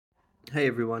Hey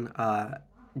everyone,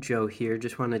 Joe here.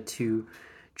 Just wanted to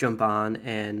jump on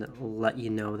and let you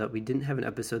know that we didn't have an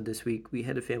episode this week. We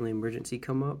had a family emergency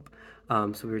come up,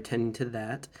 so we were tending to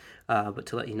that. But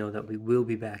to let you know that we will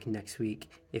be back next week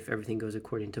if everything goes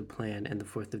according to plan and the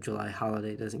 4th of July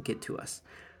holiday doesn't get to us.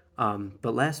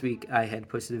 But last week I had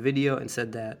posted a video and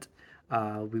said that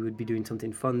we would be doing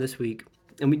something fun this week,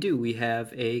 and we do. We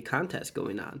have a contest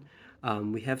going on.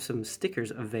 We have some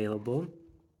stickers available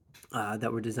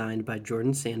that were designed by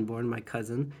Jordan Sanborn, my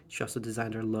cousin. She also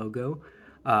designed our logo.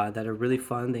 That are really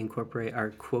fun. They incorporate our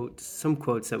quotes, some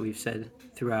quotes that we've said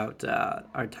throughout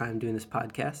our time doing this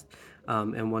podcast,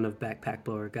 and one of Backpack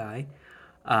Blower Guy.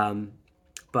 Um,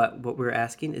 but what we're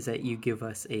asking is that you give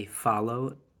us a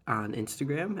follow on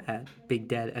Instagram at Big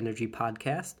Dad Energy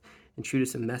Podcast and shoot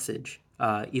us a message,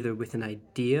 either with an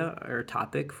idea or a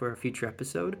topic for a future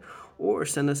episode, or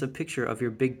send us a picture of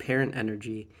your big parent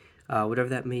energy, whatever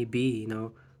that may be.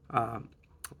 Uh,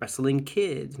 wrestling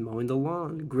kids, mowing the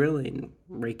lawn, grilling,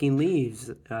 raking leaves,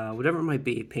 whatever it might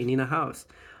be, painting a house.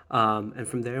 And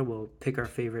from there, we'll pick our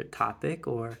favorite topic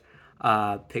or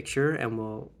picture, and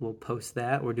we'll post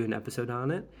that or do an episode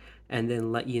on it, and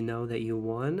then let you know that you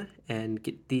won and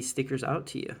get these stickers out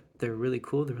to you. They're really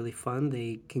cool. They're really fun.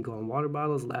 They can go on water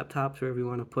bottles, laptops, wherever you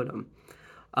want to put them.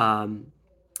 Um,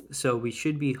 so we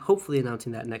should be hopefully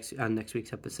announcing that next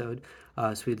week's episode.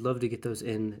 So we'd love to get those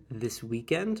in this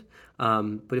weekend.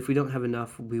 But if we don't have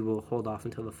enough, we will hold off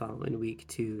until the following week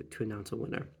to announce a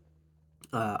winner.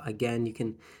 Again, you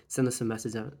can send us a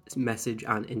message on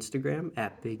Instagram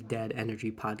at Big Dad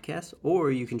Energy Podcast,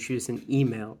 or you can shoot us an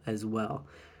email as well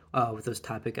with those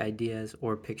topic ideas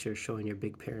or pictures showing your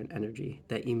big parent energy.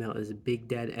 That email is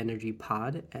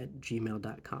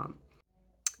bigdadenergypod@gmail.com.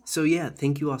 So yeah,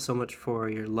 thank you all so much for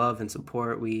your love and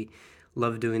support. We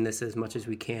love doing this as much as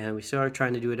we can. We still are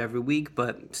trying to do it every week,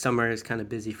 but summer is kind of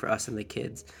busy for us and the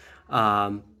kids.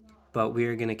 Um, but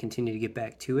we're going to continue to get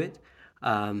back to it.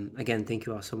 Again, thank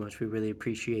you all so much. We really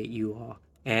appreciate you all.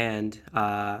 And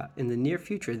in the near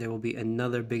future, there will be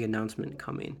another big announcement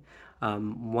coming.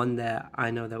 One that I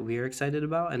know that we are excited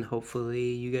about, and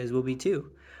hopefully you guys will be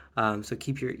too. So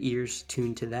keep your ears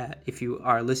tuned to that. If you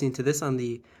are listening to this on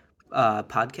the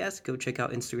podcast, go check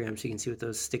out Instagram so you can see what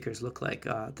those stickers look like.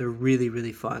 They're really,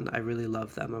 really fun. I really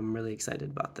love them. I'm really excited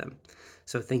about them.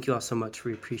 So thank you all so much.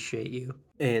 We appreciate you.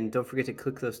 And don't forget to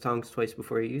click those tongs twice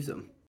before you use them.